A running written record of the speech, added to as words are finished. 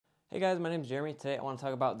Hey guys, my name is Jeremy. Today I want to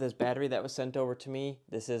talk about this battery that was sent over to me.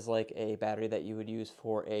 This is like a battery that you would use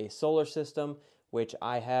for a solar system, which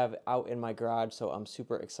I have out in my garage, so I'm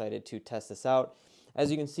super excited to test this out. As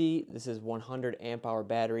you can see, this is 100 amp hour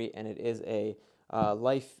battery, and it is a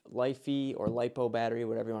Lifey or LiPo battery,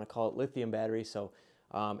 whatever you want to call it, lithium battery. So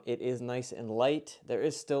it is nice and light. There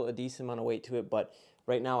is still a decent amount of weight to it, but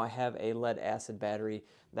right now I have a lead acid battery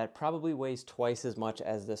that probably weighs twice as much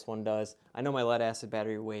as this one does. I know my lead acid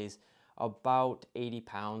battery weighs about 80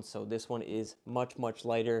 pounds, so this one is much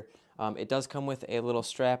lighter. It does come with a little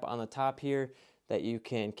strap on the top here that you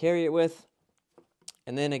can carry it with.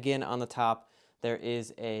 And then again on the top there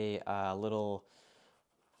is a little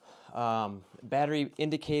battery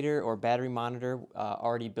indicator or battery monitor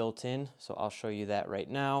already built in, so I'll show you that right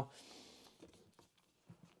now.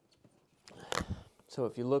 So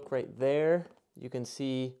if you look right there, you can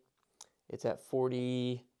see it's at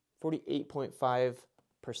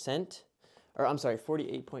 48.5%, or I'm sorry,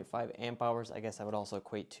 48.5 amp hours. I guess that would also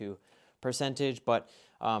equate to percentage, but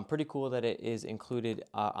pretty cool that it is included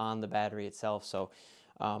on the battery itself. So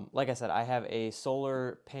like I said, I have a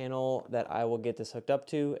solar panel that I will get this hooked up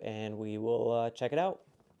to, and we will check it out.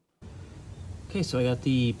 Okay, so I got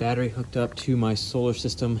the battery hooked up to my solar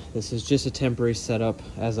system. This is just a temporary setup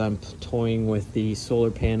as I'm toying with the solar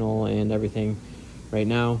panel and everything right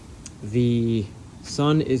now. The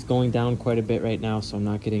sun is going down quite a bit right now, so I'm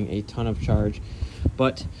not getting a ton of charge,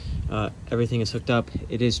 but everything is hooked up.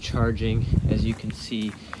 It is charging. As you can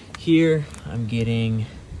see here, I'm getting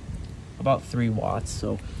about 3 watts.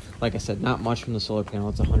 So like I said, not much from the solar panel.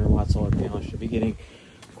 It's a 100-watt solar panel. I should be getting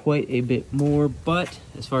quite a bit more, but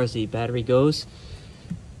as far as the battery goes,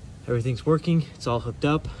 everything's working. It's all hooked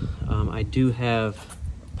up. I do have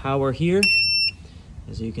power here.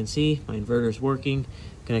 As you can see, my inverter is working,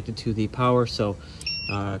 connected to the power. So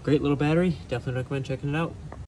great little battery. Definitely recommend checking it out.